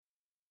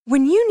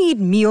When you need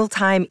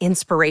mealtime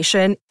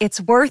inspiration,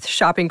 it's worth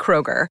shopping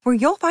Kroger, where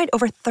you'll find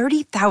over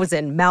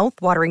 30,000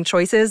 mouth-watering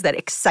choices that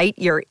excite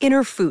your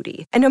inner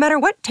foodie. And no matter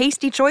what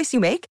tasty choice you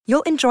make,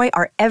 you'll enjoy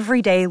our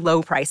everyday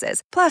low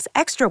prices, plus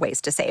extra ways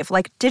to save,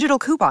 like digital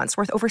coupons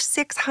worth over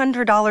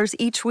 $600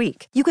 each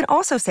week. You can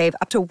also save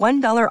up to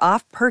 $1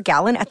 off per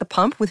gallon at the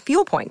pump with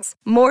fuel points.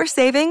 More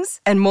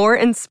savings and more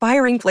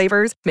inspiring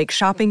flavors make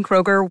shopping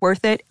Kroger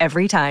worth it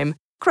every time.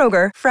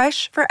 Kroger,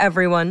 fresh for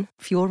everyone.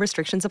 Fuel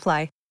restrictions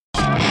apply.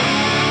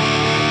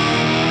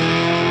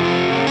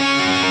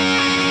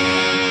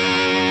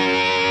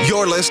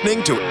 You're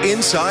listening to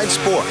Inside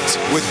Sports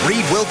with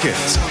Reed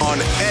Wilkins on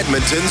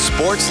Edmonton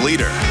Sports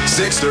Leader,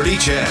 630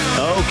 CHED.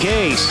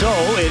 Okay, so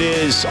it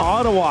is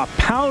Ottawa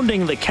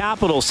pounding the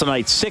Capitals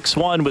tonight,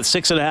 6-1 with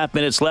 6.5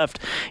 minutes left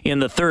in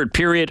the third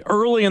period.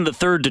 Early in the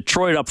third,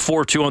 Detroit up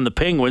 4-2 on the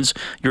Penguins.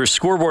 Your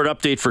scoreboard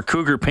update for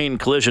Cougar Paint and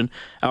Collision,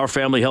 our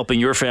family helping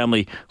your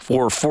family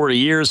for 40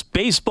 years.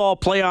 Baseball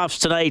playoffs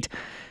tonight.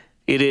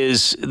 It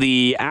is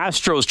the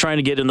Astros trying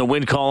to get in the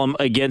win column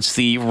against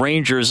the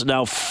Rangers.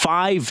 Now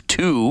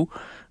 5-2.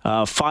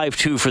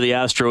 5-2 for the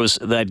Astros.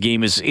 That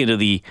game is into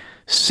the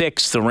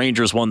sixth. The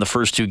Rangers won the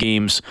first two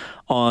games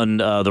on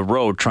the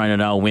road, trying to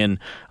now win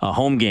a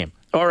home game.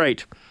 All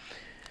right.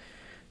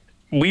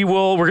 We're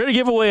going to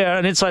give away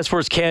an Inside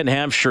Sports Can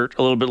Ham shirt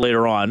a little bit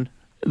later on.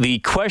 The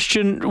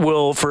question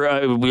we'll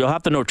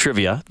have to know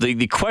trivia.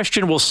 The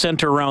question will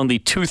center around the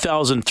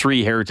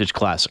 2003 Heritage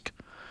Classic.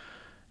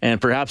 And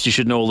perhaps you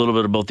should know a little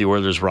bit about the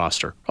Oilers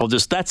roster.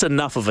 That's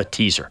enough of a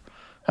teaser.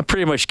 I'm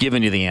pretty much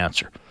giving you the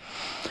answer.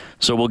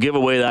 So we'll give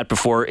away that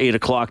before 8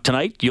 o'clock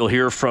tonight. You'll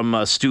hear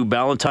from Stu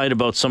Ballantyne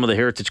about some of the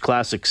Heritage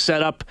Classic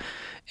setup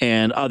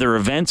and other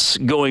events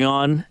going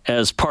on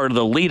as part of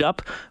the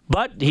lead-up.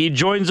 But he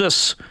joins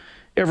us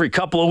every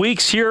couple of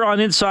weeks here on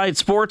Inside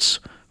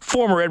Sports.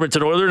 Former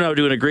Edmonton Oiler, now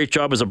doing a great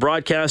job as a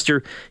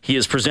broadcaster. He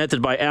is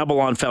presented by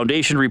Avalon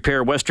Foundation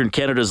Repair, Western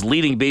Canada's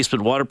leading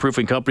basement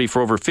waterproofing company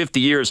for over 50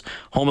 years,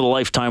 home of the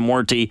lifetime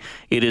warranty.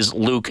 It is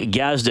Luke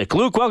Gazdic.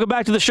 Luke, welcome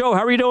back to the show.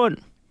 How are you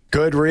doing?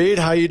 Good, Reed.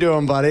 How you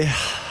doing, buddy?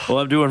 Well,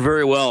 I'm doing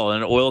very well.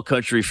 In oil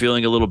country,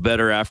 feeling a little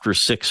better after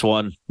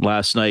 6-1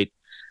 last night.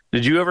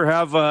 Did you ever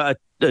have a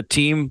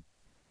team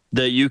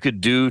that you could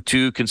do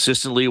to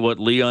consistently what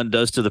Leon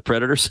does to the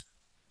Predators?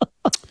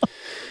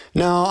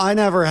 No, I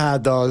never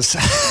had those.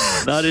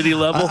 Not any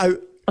level?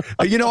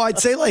 I'd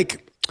say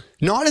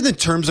not in the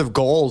terms of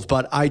goals,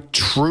 but I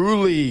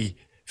truly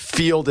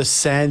feel the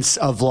sense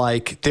of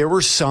there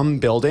were some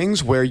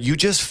buildings where you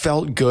just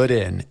felt good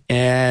in.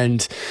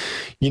 And,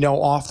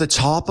 off the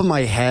top of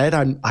my head,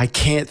 I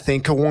can't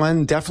think of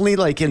one. Definitely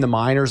in the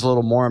minors a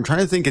little more. I'm trying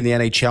to think in the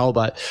NHL,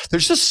 but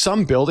there's just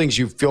some buildings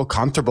you feel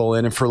comfortable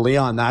in. And for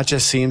Leon, that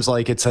just seems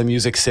like it's a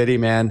Music City,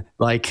 man.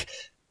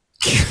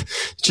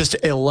 Just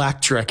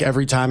electric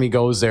every time he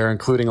goes there,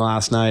 including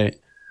last night.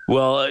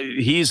 Well,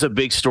 he's a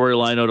big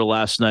storyline out of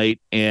last night,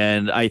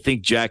 and I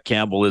think Jack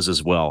Campbell is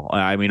as well.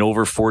 I mean,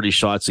 over 40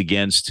 shots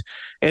against.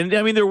 And,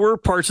 there were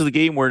parts of the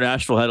game where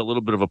Nashville had a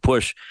little bit of a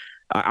push.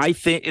 I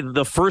think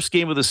the first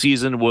game of the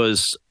season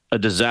was a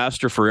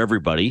disaster for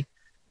everybody.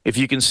 If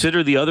you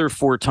consider the other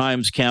 4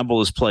 times Campbell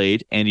has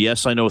played, and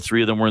yes, I know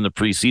 3 of them were in the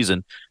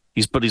preseason,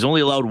 he's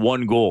only allowed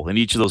 1 goal in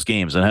each of those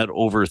games and had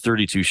over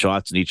 32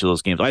 shots in each of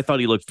those games. I thought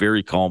he looked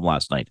very calm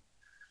last night.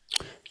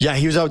 Yeah,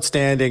 he was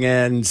outstanding,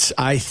 and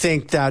I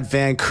think that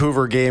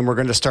Vancouver game we're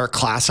going to start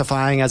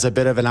classifying as a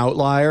bit of an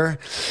outlier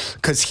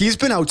because he's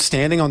been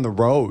outstanding on the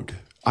road.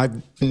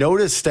 I've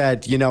noticed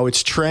that,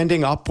 it's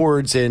trending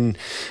upwards in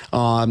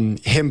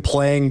him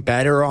playing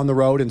better on the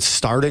road and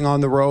starting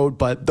on the road.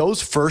 But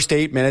those first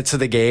 8 minutes of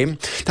the game,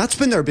 that's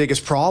been their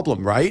biggest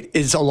problem, right?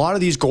 Is a lot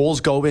of these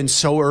goals go in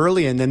so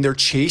early and then they're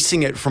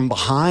chasing it from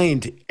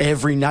behind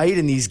every night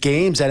in these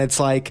games. And it's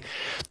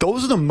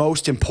those are the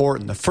most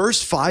important. The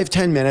first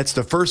 5-10 minutes,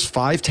 the first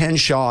 5-10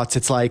 shots,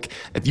 it's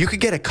if you could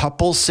get a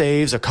couple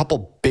saves, a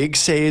couple big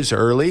saves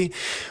early,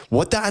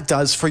 what that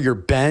does for your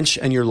bench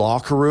and your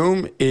locker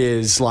room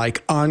is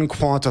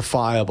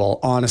unquantifiable.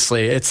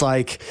 Honestly, it's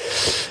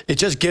it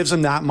just gives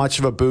them that much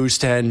of a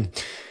boost, and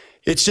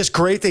it's just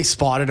great they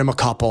spotted him a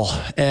couple,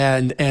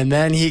 and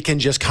then he can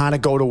just kind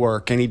of go to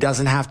work, and he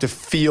doesn't have to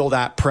feel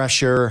that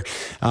pressure.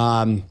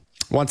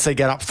 Once they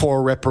get up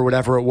 4-rip or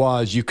whatever it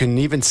was, you can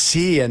even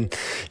see, and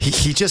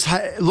he just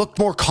looked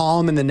more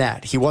calm in the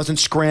net. He wasn't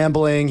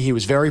scrambling. He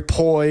was very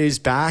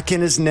poised, back in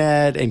his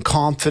net and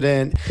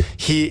confident.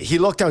 He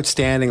looked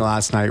outstanding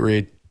last night,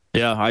 Reed.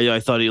 Yeah, I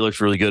thought he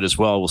looked really good as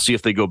well. We'll see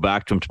if they go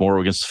back to him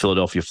tomorrow against the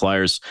Philadelphia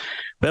Flyers.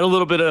 We had a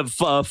little bit of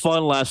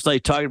fun last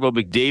night talking about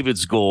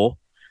McDavid's goal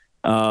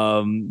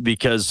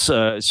because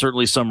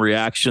certainly some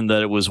reaction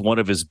that it was one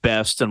of his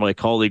best. And my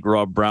colleague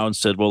Rob Brown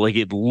said, well,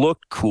 it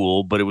looked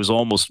cool, but it was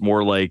almost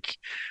more like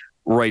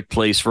right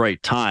place,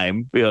 right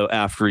time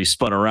after he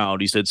spun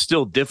around. He said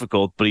still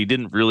difficult, but he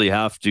didn't really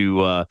have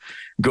to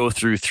go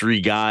through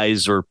three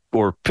guys or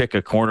pick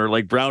a corner.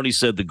 Like Brownie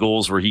said, the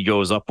goals where he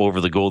goes up over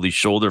the goalie's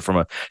shoulder from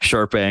a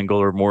sharp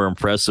angle are more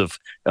impressive.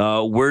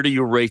 Where do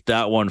you rate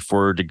that one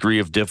for degree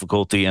of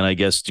difficulty and I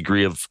guess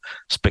degree of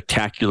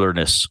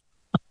spectacularness?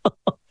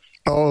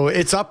 Oh,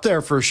 it's up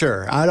there for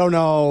sure. I don't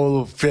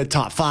know if it's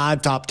top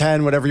 5, top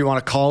 10, whatever you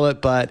want to call it,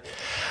 but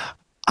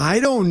I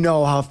don't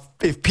know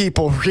if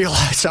people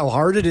realize how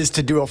hard it is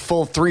to do a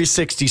full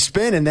 360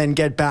 spin and then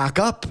get back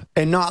up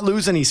and not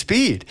lose any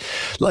speed.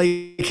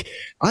 Like,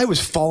 I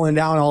was falling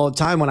down all the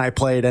time when I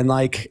played, and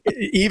like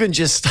even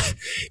just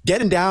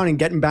getting down and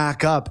getting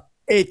back up,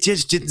 it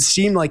just didn't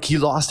seem like he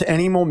lost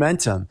any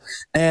momentum.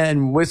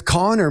 And with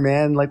Connor,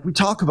 man, like we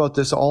talk about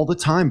this all the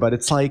time, but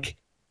it's like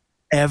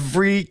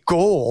every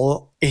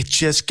goal, it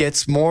just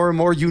gets more and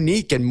more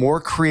unique and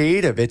more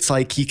creative. It's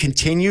like he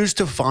continues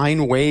to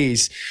find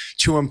ways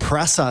to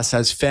impress us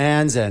as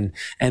fans and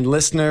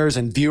listeners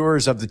and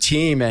viewers of the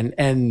team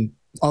and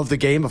of the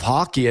game of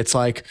hockey. It's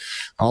like,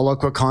 oh,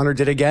 look what Connor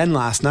did again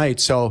last night.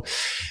 So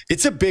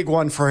it's a big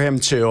one for him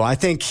too. I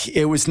think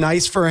it was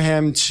nice for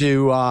him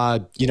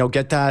to,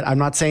 get that. I'm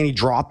not saying he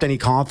dropped any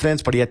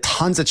confidence, but he had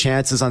tons of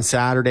chances on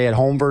Saturday at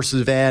home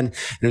versus Van. And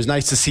it was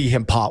nice to see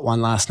him pot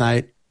one last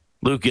night.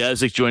 Luke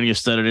Gazdic joining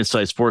us then at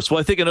Inside Sports. Well,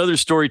 I think another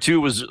story, too,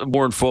 was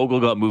Warren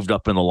Foegele got moved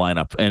up in the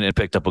lineup and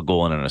picked up a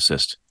goal and an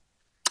assist.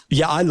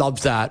 Yeah, I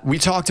loved that. We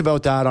talked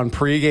about that on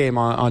pregame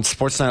on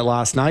Sportsnet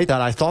last night,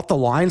 that I thought the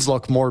lines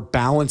looked more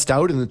balanced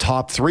out in the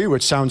top three,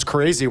 which sounds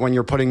crazy when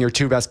you're putting your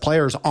two best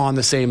players on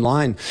the same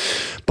line.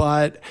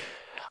 But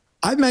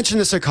I've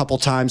mentioned this a couple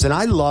times, and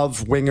I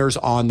love wingers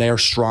on their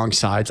strong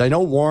sides. I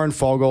know Warren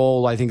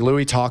Foegele, I think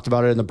Louis talked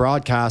about it in the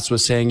broadcast,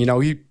 was saying,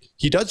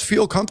 he does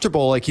feel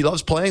comfortable. Like he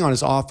loves playing on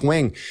his off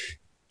wing.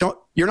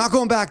 You're not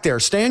going back there.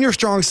 Stay on your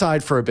strong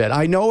side for a bit.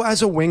 I know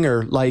as a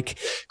winger, like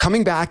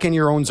coming back in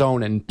your own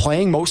zone and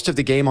playing most of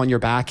the game on your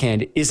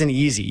backhand isn't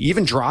easy.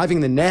 Even driving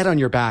the net on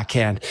your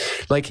backhand,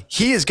 like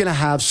he is going to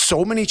have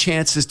so many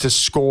chances to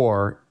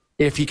score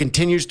if he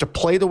continues to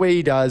play the way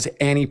he does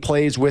and he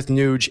plays with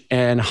Nuge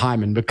and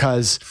Hyman,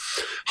 because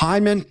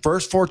Hyman,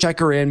 first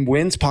forechecker in,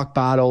 wins puck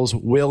battles,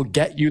 will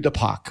get you the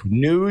puck.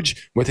 Nuge,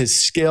 with his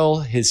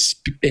skill, his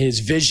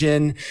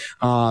vision,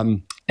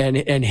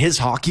 and his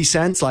hockey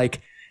sense,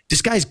 like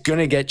this guy's going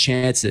to get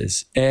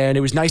chances. And it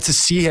was nice to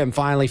see him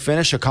finally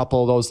finish a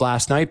couple of those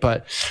last night.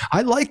 But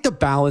I like the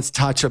balanced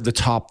touch of the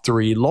top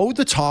three. Load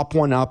the top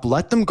one up.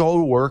 Let them go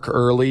to work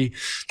early.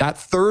 That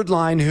third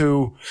line,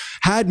 who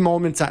had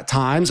moments at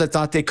times, I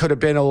thought they could have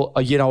been a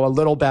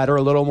little better,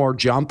 a little more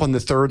jump on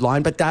the third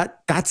line. But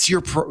that's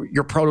your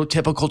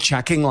prototypical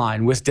checking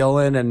line with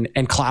Dylan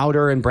and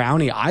Clowder and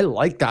Brownie. I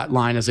like that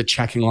line as a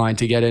checking line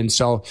to get in.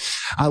 So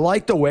I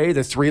like the way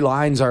the three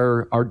lines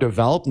are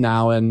developed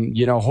now. And,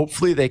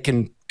 hopefully they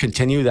can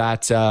continue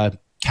that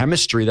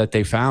chemistry that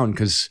they found,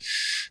 because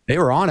they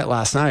were on it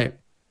last night.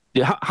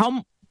 Yeah.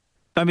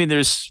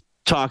 There's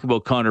talk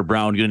about Connor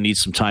Brown going to need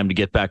some time to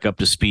get back up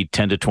to speed,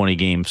 10 to 20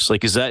 games.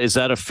 Like, is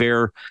that a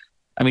fair?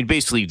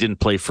 Basically he didn't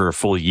play for a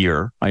full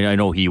year. I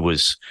know he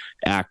was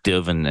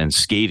active and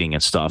skating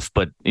and stuff,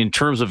 but in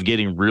terms of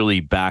getting really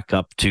back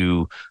up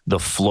to the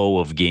flow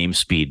of game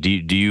speed,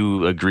 do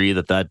you agree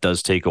that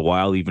does take a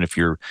while, even if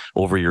you're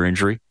over your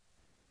injury?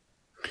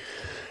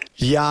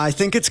 Yeah, I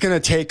think it's going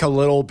to take a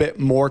little bit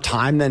more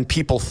time than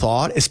people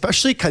thought,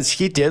 especially because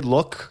he did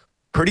look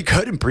pretty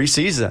good in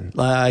preseason.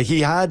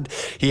 He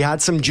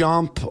had some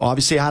jump,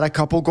 obviously had a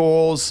couple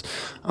goals,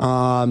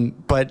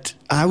 but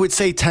I would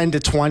say 10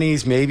 to 20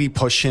 is maybe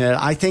pushing it.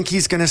 I think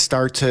he's going to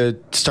start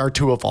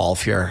to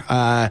evolve here.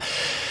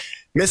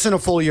 Missing a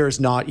full year is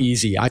not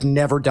easy. I've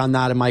never done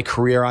that in my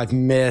career. I've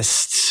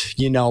missed,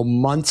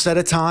 months at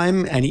a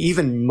time, and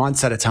even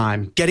months at a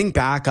time. Getting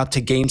back up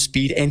to game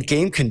speed and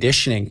game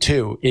conditioning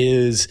too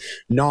is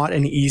not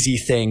an easy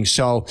thing.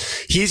 So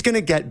he's going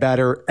to get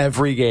better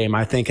every game,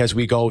 I think, as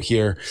we go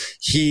here.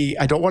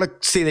 I don't want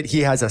to say that he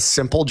has a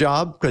simple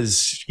job,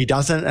 because he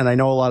doesn't, and I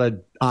know a lot of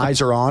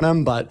eyes are on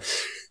him, but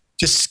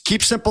just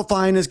keep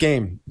simplifying his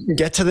game.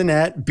 Get to the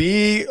net.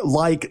 Be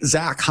like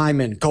Zach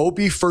Hyman. Go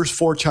be first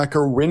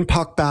forechecker. Win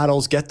puck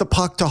battles. Get the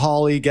puck to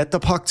Holly. Get the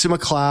puck to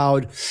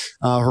McLeod,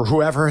 or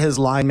whoever his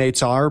line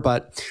mates are.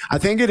 But I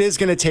think it is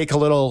going to take a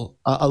little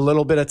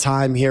bit of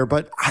time here,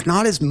 but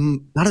not as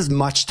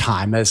much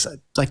time as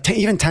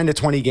even 10 to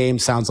 20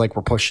 games sounds like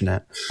we're pushing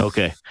it.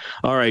 Okay.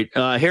 All right.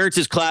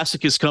 Heritage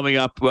Classic is coming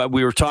up.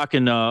 We were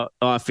talking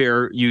off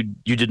air. You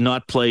did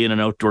not play in an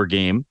outdoor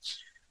game.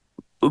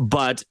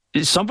 But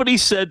somebody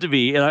said to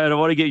me, and I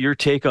want to get your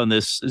take on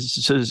this,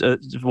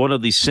 one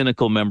of the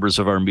cynical members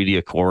of our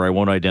media corps, I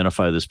won't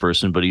identify this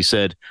person, but he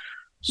said,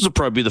 this will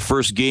probably be the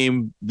first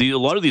game a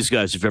lot of these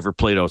guys have ever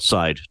played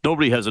outside.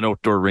 Nobody has an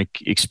outdoor rink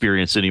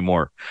experience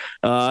anymore.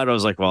 And I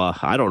was like, well,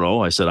 I don't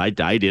know. I said, I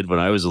did when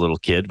I was a little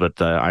kid,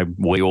 but I'm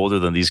way older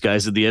than these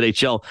guys in the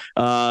NHL.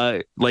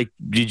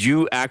 Did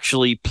you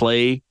actually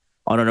play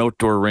on an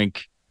outdoor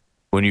rink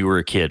when you were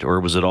a kid, or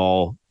was it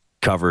all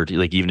covered,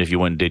 like even if you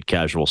went and did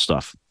casual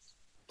stuff?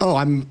 Oh,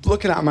 I'm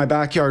looking at my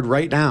backyard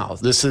right now.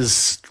 This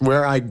is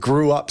where I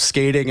grew up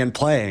skating and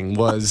playing,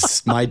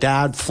 was my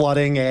dad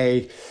flooding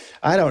a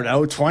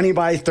 20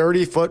 by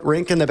 30 foot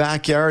rink in the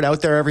backyard,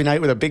 out there every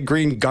night with a big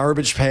green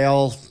garbage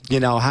pail,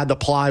 had the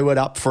plywood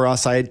up for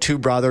us. I had two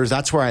brothers.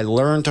 That's where I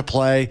learned to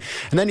play.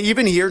 And then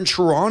even here in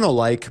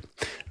Toronto,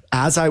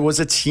 as I was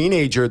a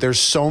teenager, there's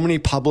so many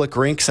public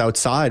rinks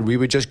outside. We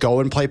would just go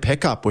and play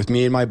pickup with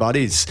me and my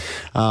buddies.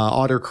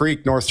 Otter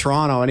Creek, North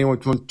Toronto.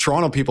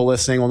 Toronto people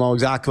listening will know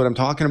exactly what I'm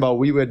talking about.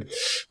 We would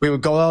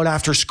go out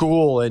after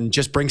school and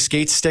just bring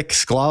skate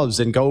sticks, gloves,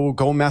 and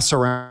go mess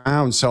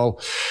around. So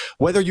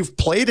whether you've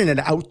played in an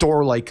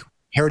outdoor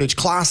Heritage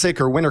Classic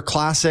or Winter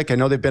Classic, I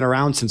know they've been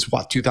around since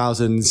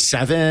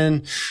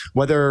 2007.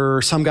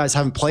 Whether some guys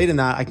haven't played in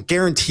that, I can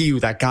guarantee you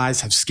that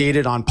guys have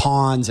skated on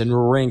ponds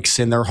and rinks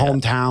in their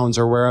hometowns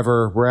or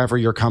wherever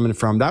you're coming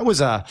from. Those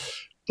are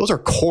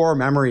core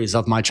memories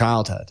of my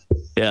childhood.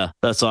 Yeah,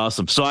 that's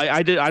awesome. So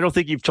I don't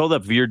think you've told that,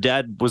 but your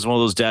dad was one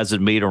of those dads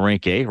that made a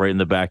rink, right in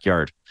the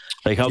backyard.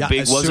 How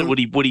big was it?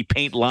 Would he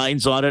paint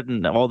lines on it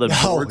and all the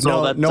boards and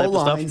all that type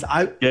lines. of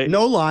stuff?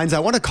 No lines. I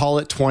want to call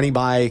it 20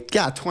 by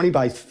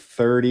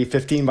 30,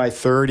 15 by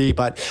 30,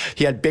 but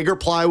he had bigger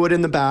plywood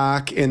in the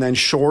back and then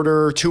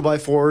shorter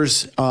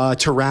 2x4s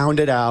to round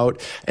it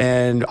out.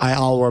 And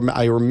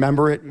I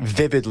remember it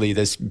vividly,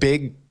 this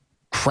big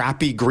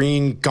crappy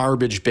green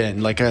garbage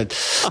bin, like a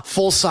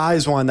full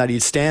size one that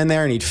he'd stand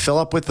there and he'd fill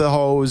up with the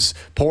hose,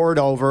 pour it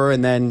over,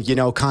 and then,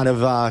 kind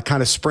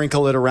of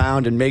sprinkle it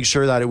around and make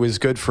sure that it was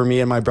good for me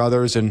and my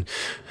brothers. And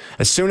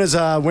as soon as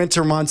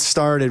winter months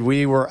started,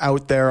 we were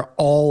out there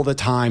all the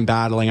time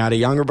battling. I had a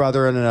younger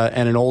brother and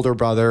an older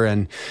brother,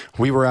 and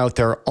we were out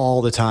there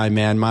all the time,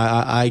 man.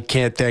 I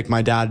can't thank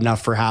my dad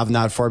enough for having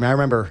that for me. I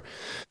remember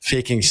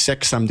faking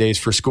sick some days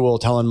for school,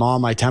 telling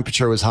mom my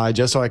temperature was high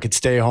just so I could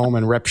stay home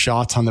and rip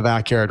shots on the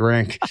backyard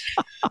rink.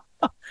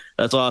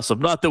 That's awesome.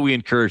 Not that we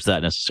encourage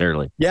that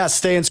necessarily. Yeah,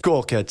 stay in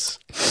school, kids.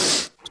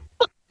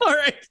 All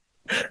right.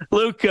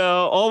 Luke,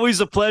 always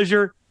a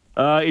pleasure.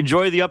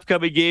 Enjoy the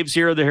upcoming games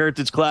here at the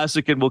Heritage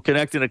Classic, and we'll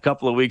connect in a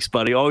couple of weeks,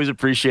 buddy. Always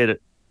appreciate it.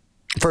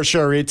 For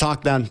sure, Reed.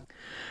 Talk then.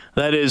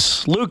 That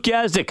is Luke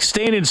Gazdic,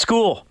 staying in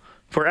school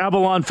for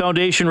Avalon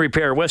Foundation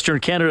Repair, Western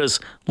Canada's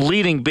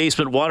leading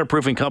basement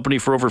waterproofing company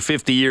for over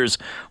 50 years,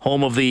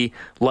 home of the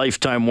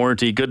lifetime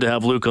warranty. Good to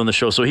have Luke on the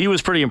show. So he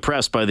was pretty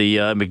impressed by the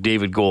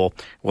McDavid goal,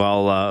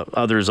 while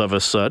others of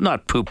us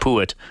not poo-poo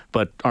it,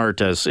 but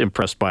aren't as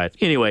impressed by it.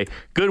 Anyway,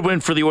 good win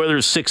for the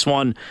Oilers,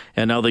 6-1,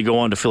 and now they go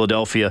on to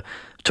Philadelphia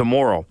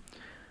tomorrow.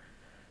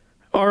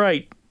 All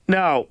right,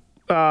 now,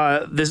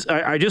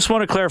 I just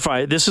want to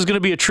clarify, this is going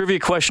to be a trivia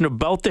question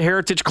about the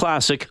Heritage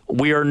Classic.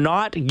 We are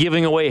not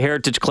giving away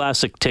Heritage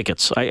Classic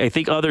tickets. I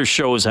think other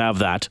shows have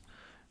that.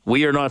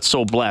 We are not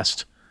so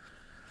blessed.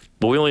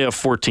 But we only have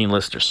 14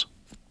 listeners.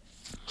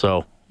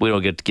 So we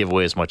don't get to give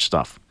away as much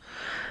stuff.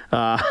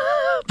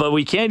 But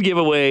we can give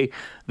away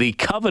the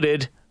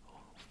coveted,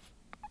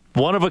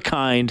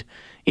 one-of-a-kind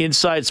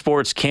Inside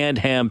Sports canned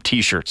ham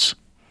T-shirts.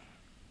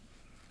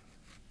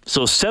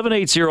 So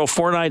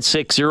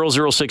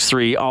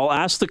 780-496-0063. I'll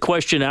ask the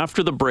question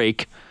after the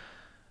break.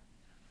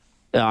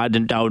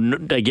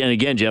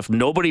 Again, Jeff,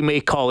 nobody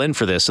may call in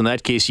for this. In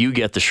that case, you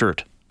get the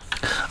shirt.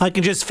 I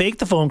can just fake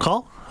the phone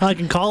call. I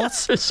can call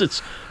us.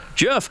 It's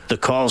Jeff, the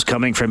call's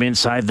coming from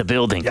inside the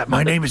building. Yeah,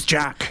 my name is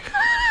Jack.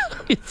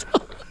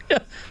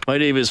 My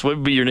name is, what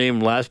would be your name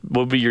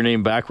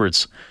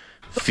backwards?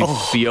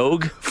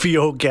 Fiog?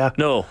 Fiog, yeah.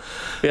 No.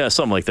 Yeah,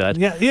 something like that.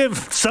 Yeah,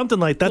 something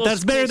like that.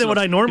 That's better than what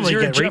I normally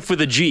get. You're Jeff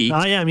with a G.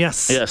 I am,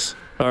 yes. Yes.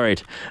 All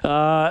right.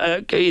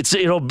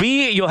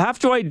 You'll have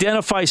to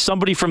identify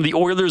somebody from the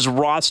Oilers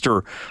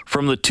roster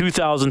from the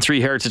 2003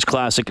 Heritage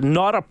Classic,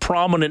 not a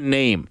prominent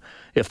name,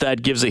 if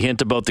that gives a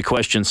hint about the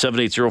question.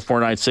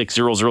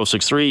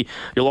 780-496-0063.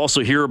 You'll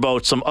also hear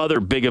about some other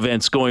big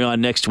events going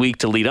on next week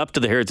to lead up to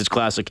the Heritage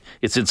Classic.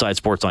 It's Inside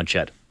Sports on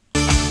Ched.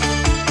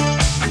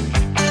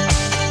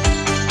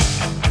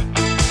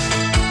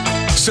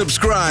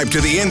 Subscribe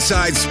to the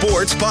Inside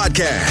Sports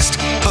Podcast.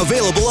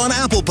 Available on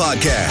Apple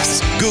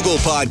Podcasts, Google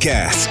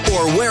Podcasts,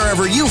 or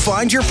wherever you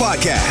find your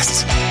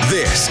podcasts.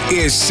 This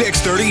is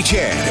 630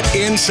 Ched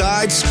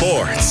Inside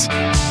Sports.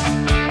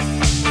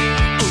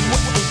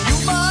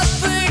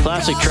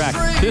 Classic track.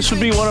 This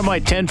would be one of my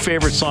 10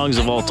 favorite songs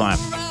of all time.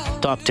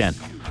 Top 10.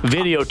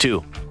 Video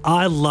 2.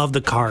 I love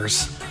the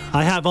Cars.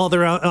 I have all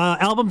their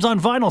albums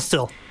on vinyl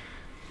still.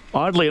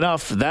 Oddly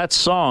enough, that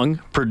song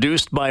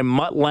produced by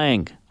Mutt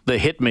Lange, the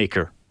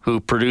hitmaker, who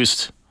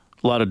produced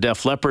a lot of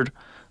Def Leppard,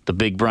 the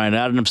big Bryan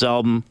Adams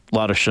album, a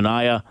lot of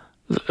Shania,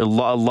 a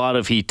lot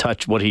of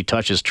what he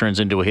touches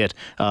turns into a hit.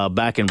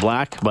 Back in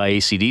Black by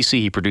AC/DC,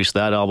 he produced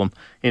that album.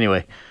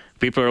 Anyway,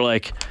 people are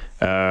like,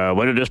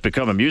 when did this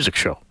become a music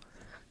show?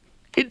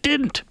 It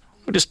didn't.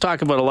 We just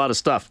talk about a lot of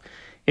stuff,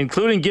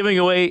 including giving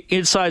away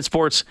Inside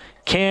Sports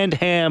canned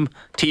ham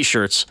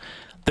T-shirts.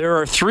 There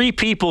are 3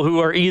 people who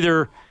are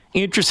either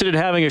interested in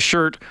having a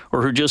shirt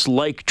or who just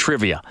like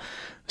trivia.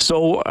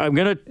 So I'm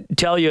going to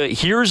tell you,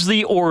 here's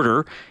the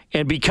order.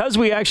 And because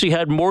we actually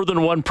had more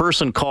than one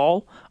person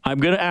call, I'm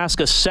going to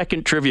ask a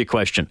second trivia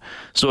question.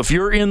 So if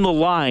you're in the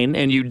line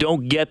and you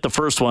don't get the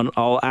first one,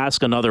 I'll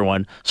ask another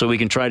one so we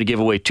can try to give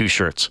away 2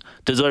 shirts.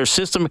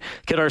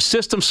 Can our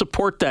system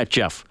support that,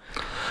 Jeff?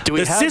 Do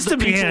we the have system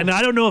the people, can.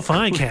 I don't know if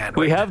I can.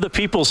 We have the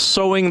people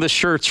sewing the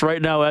shirts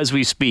right now as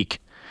we speak.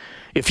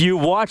 If you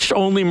watched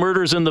Only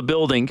Murders in the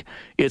Building,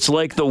 it's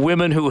like the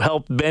women who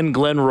helped Ben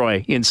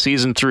Glenroy in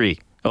season 3.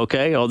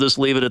 Okay? I'll just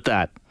leave it at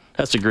that.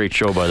 That's a great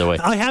show, by the way.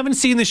 I haven't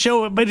seen the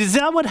show, but is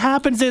that what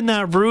happens in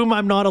that room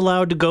I'm not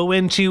allowed to go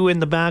into in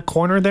the back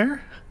corner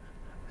there?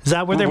 Is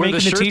that where they're making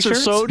the shirts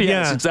T-shirts? Are sewed?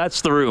 Yes,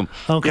 that's the room.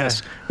 Okay.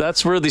 Yes,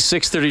 that's where the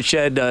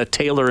 630 Ched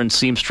tailor and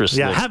seamstress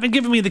live. Haven't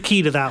given me the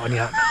key to that one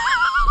yet.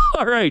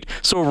 All right,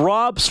 so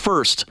Rob's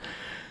first.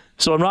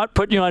 So I'm not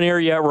putting you on air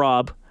yet,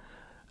 Rob.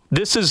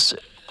 This is...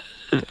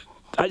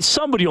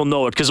 somebody will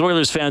know it because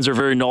Oilers fans are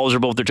very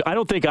knowledgeable. I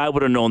don't think I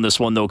would have known this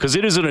one, though, because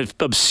it is an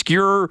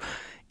obscure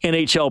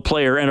NHL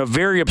player and a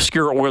very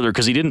obscure Oiler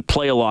because he didn't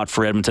play a lot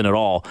for Edmonton at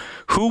all.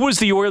 Who was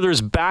the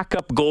Oilers'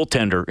 backup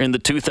goaltender in the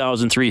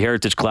 2003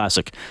 Heritage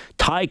Classic?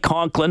 Ty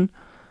Conklin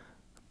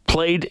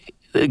played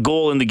a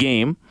goal in the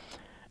game,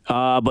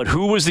 but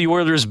who was the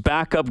Oilers'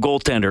 backup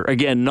goaltender?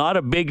 Again, not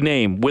a big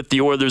name with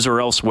the Oilers or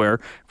elsewhere.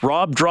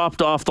 Rob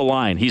dropped off the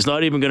line. He's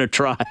not even going to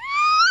try.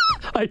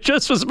 I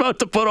just was about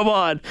to put him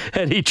on,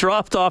 and he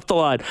dropped off the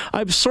line.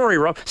 I'm sorry,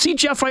 Rob. See,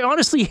 Jeff, I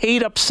honestly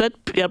hate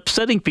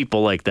upsetting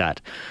people like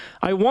that.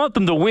 I want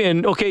them to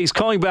win. Okay, he's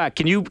calling back.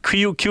 Can you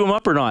cue him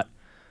up or not?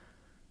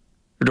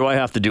 Or do I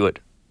have to do it?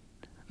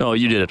 No,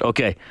 you did it.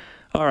 Okay.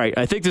 All right.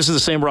 I think this is the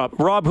same Rob.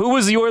 Rob, who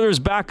was the Oilers'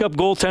 backup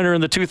goaltender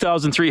in the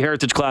 2003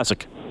 Heritage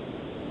Classic?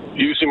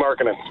 Jussi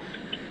Markkanen.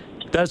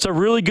 That's a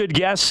really good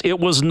guess. It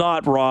was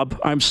not, Rob.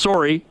 I'm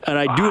sorry, and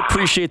I do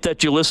appreciate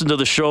that you listen to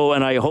the show,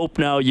 and I hope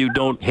now you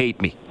don't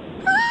hate me.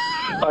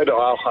 I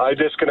know. I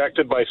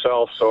disconnected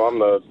myself, so I'm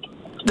the...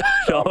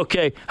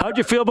 Okay. How'd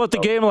you feel about the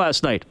game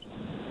last night?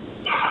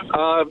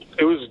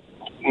 It was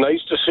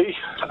nice to see.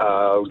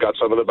 Got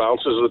some of the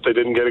bounces that they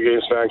didn't get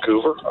against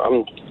Vancouver.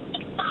 I'm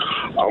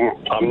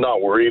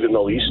not worried in the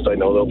least. I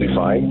know they'll be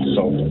fine.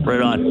 So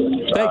right on.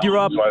 Thank you,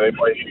 Rob. That's why they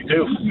play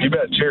 82. You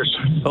bet. Cheers.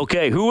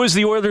 Okay, who was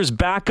the Oilers'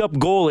 backup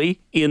goalie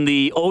in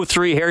the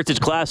 03 Heritage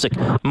Classic?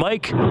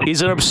 Mike,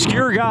 he's an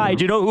obscure guy.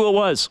 Do you know who it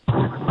was?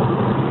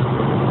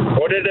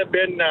 Would it have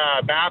been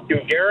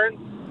Matthew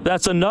Guerin?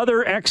 That's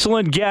another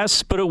excellent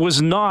guess, but it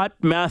was not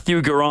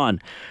Matthew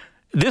Guerin.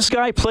 This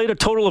guy played a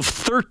total of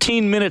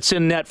 13 minutes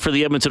in net for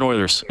the Edmonton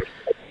Oilers.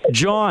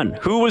 John,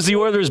 who was the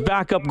Oilers'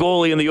 backup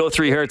goalie in the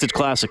 03 Heritage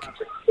Classic?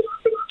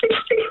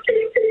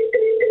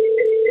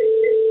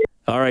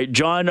 All right,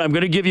 John, I'm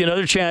going to give you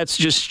another chance.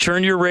 Just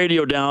turn your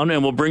radio down,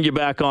 and we'll bring you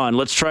back on.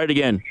 Let's try it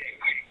again.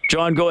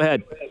 John, go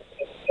ahead.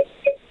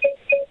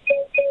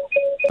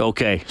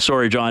 Okay,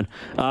 sorry, John.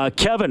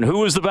 Kevin, who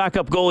was the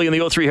backup goalie in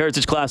the 03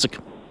 Heritage Classic?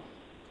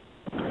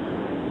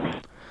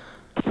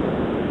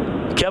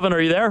 Kevin,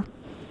 are you there?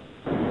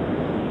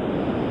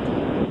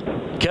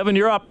 Kevin,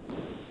 you're up.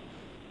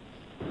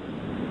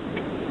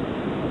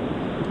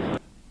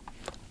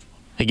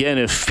 Again,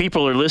 if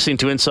people are listening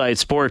to Inside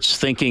Sports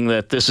thinking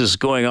that this is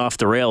going off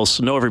the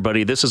rails, no,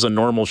 everybody, this is a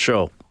normal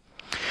show.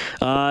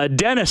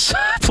 Dennis,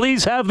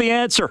 please have the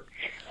answer.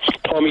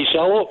 Tommy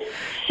Salo?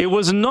 It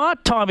was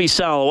not Tommy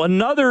Salo.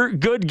 Another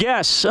good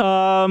guess.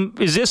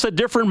 Is this a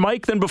different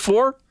Mike than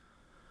before?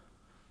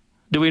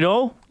 Do we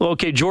know?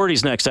 Okay,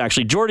 Jordy's next,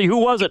 actually. Jordy, who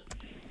was it?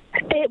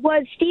 It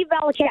was Steve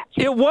Valiquette.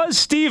 It was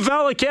Steve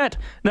Valiquette.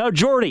 Now,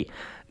 Jordy,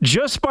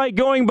 just by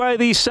going by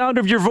the sound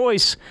of your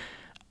voice,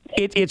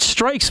 it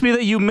strikes me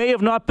that you may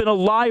have not been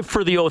alive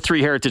for the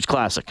 03 Heritage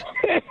Classic.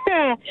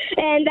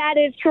 And that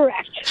is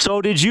correct. So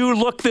did you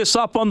look this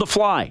up on the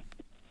fly?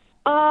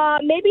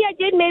 Maybe I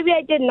did, maybe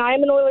I didn't.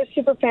 I'm an Oilers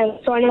super fan,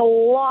 so I know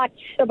a lot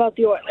about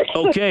the Oilers.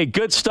 Okay,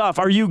 good stuff.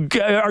 Are you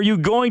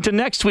going to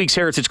next week's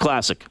Heritage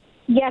Classic?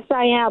 Yes,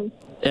 I am.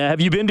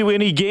 Have you been to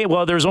any game?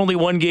 Well, there's only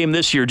one game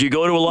this year. Do you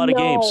go to a lot of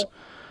games?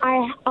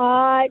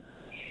 Not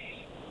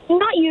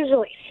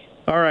usually.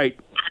 All right.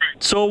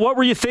 So what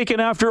were you thinking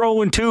after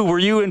 0-2? Were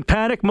you in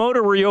panic mode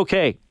or were you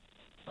okay?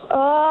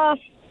 I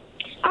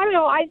don't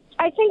know. I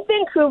think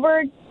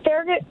Vancouver,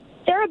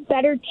 they're a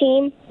better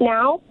team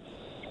now,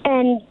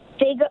 and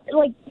they go,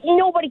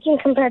 nobody can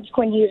compare to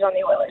Quinn Hughes on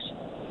the Oilers.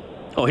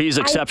 Oh, he's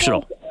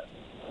exceptional.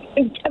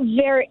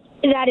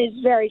 That is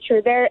very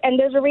true. And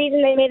there's a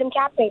reason they made him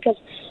captain, because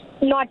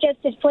not just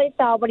his play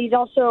style, but he's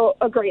also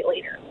a great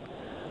leader.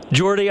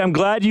 Jordy, I'm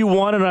glad you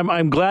won, and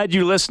I'm glad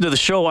you listened to the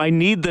show. I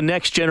need the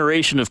next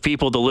generation of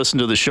people to listen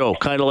to the show,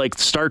 kind of like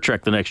Star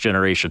Trek, The Next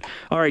Generation.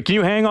 All right, can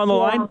you hang on the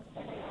line?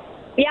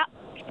 Yeah.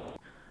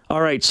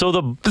 All right, so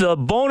the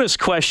bonus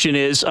question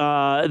is,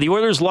 the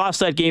Oilers lost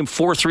that game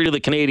 4-3 to the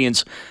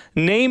Canadiens.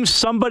 Name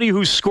somebody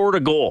who scored a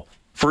goal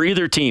for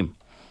either team.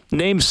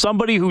 Name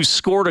somebody who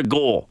scored a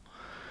goal.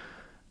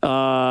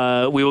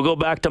 We will go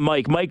back to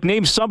Mike. Mike,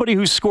 name somebody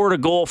who scored a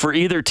goal for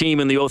either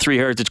team in the 03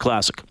 Heritage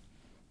Classic.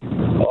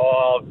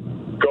 I'll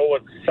go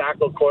with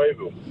Sako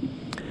Koivu.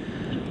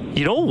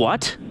 You know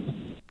what?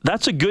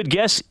 That's a good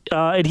guess.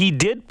 And he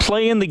did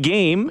play in the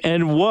game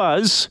and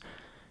was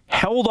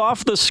held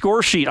off the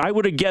score sheet. I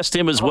would have guessed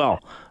him as well.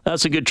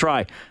 That's a good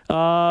try.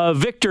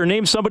 Victor,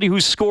 name somebody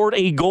who scored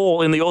a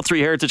goal in the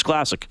 03 Heritage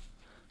Classic.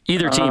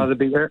 Either team. That'd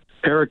be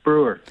Eric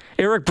Brewer.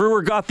 Eric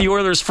Brewer got the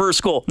Oilers'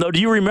 first goal. Now, do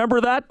you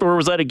remember that, or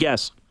was that a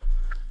guess?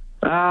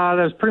 That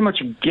was pretty much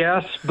a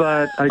guess,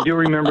 but I do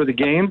remember the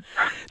game.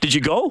 Did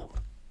you go?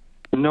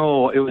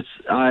 No, it was.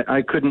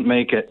 I couldn't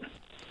make it.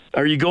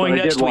 Are you going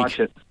next week? I did watch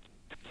it.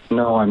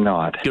 No, I'm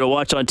not. You gonna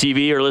watch on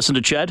TV or listen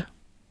to Ched?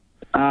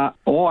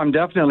 I'm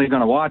definitely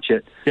going to watch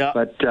it. Yeah.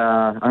 But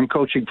I'm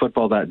coaching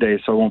football that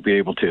day, so I won't be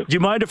able to. Do you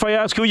mind if I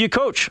ask who you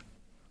coach?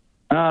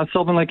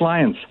 Sylvan Lake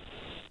Lions.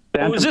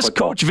 Oh, is this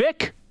football. Coach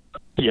Vic?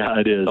 Yeah,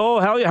 it is. Oh,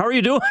 how are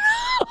you doing?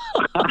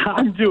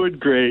 I'm doing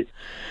great.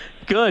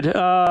 Good.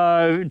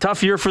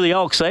 Tough year for the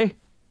Elks, eh?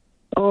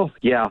 Oh,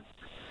 yeah.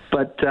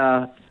 But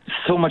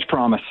so much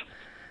promise.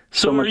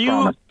 So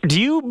do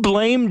you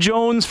blame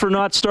Jones for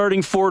not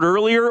starting Ford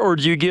earlier, or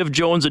do you give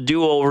Jones a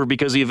do-over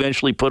because he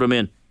eventually put him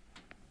in?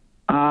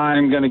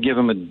 I'm going to give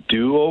him a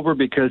do-over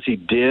because he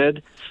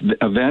did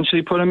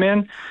eventually put him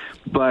in.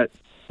 But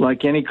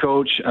like any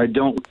coach, a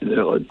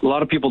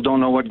lot of people don't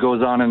know what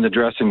goes on in the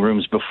dressing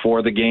rooms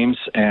before the games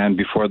and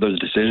before those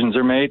decisions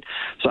are made.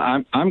 So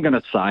I'm going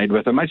to side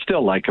with him. I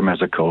still like him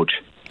as a coach.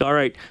 All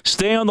right.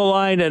 Stay on the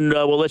line, and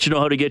we'll let you know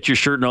how to get your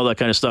shirt and all that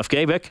kind of stuff.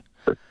 Okay, Vic?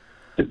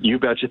 You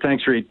betcha.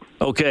 Thanks, Reed.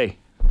 Okay.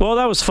 Well,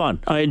 that was fun.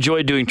 I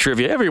enjoyed doing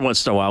trivia every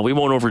once in a while. We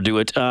won't overdo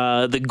it.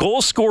 The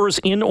goal scorers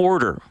in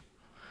order.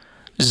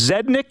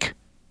 Zednik,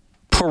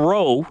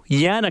 Perreault,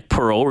 Yannick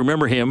Perreault,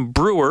 remember him,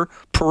 Brewer.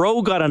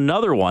 Perreault got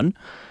another one.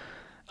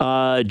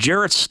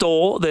 Jarrett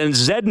Stoll, then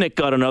Zednik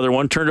got another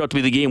one. Turned out to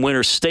be the game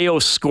winner.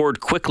 Staios scored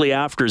quickly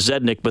after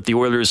Zednik, but the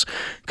Oilers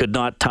could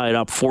not tie it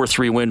up.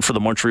 4-3 win for the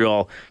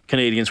Montreal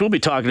Canadiens. We'll be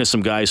talking to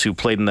some guys who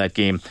played in that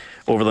game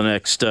over the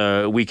next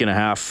week and a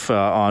half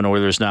on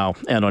Oilers Now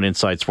and on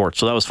Inside Sports.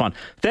 So that was fun.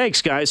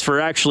 Thanks, guys,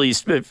 for actually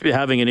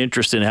having an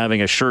interest in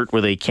having a shirt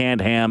with a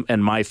canned ham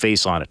and my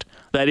face on it.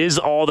 That is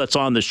all that's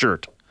on the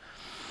shirt.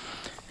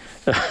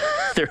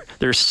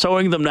 They're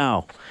sewing them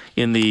now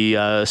in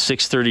the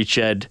 630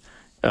 Ched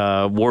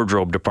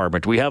wardrobe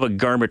department. We have a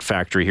garment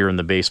factory here in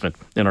the basement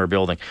in our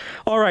building.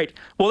 All right.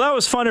 Well, that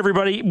was fun,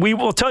 everybody. We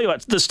will tell you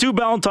what, the Stu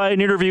Ballantyne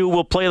interview,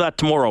 we'll play that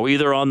tomorrow,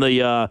 either on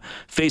the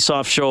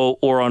Face-Off show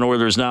or on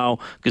Oilers Now,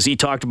 because he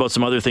talked about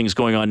some other things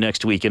going on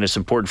next week, and it's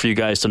important for you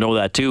guys to know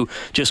that too.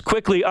 Just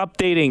quickly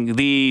updating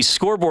the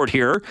scoreboard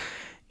here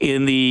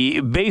in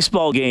the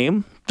baseball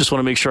game. Just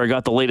want to make sure I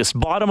got the latest.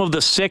 Bottom of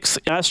the sixth,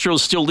 Astros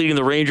still leading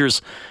the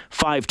Rangers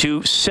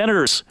 5-2.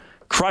 Senators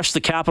crush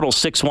the Capitals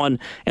 6-1,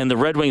 and the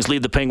Red Wings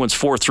lead the Penguins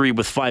 4-3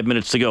 with 5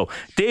 minutes to go.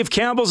 Dave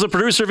Campbell's the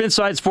producer of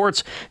Inside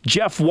Sports.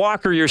 Jeff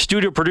Walker, your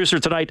studio producer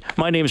tonight.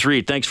 My name's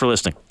Reed. Thanks for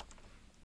listening.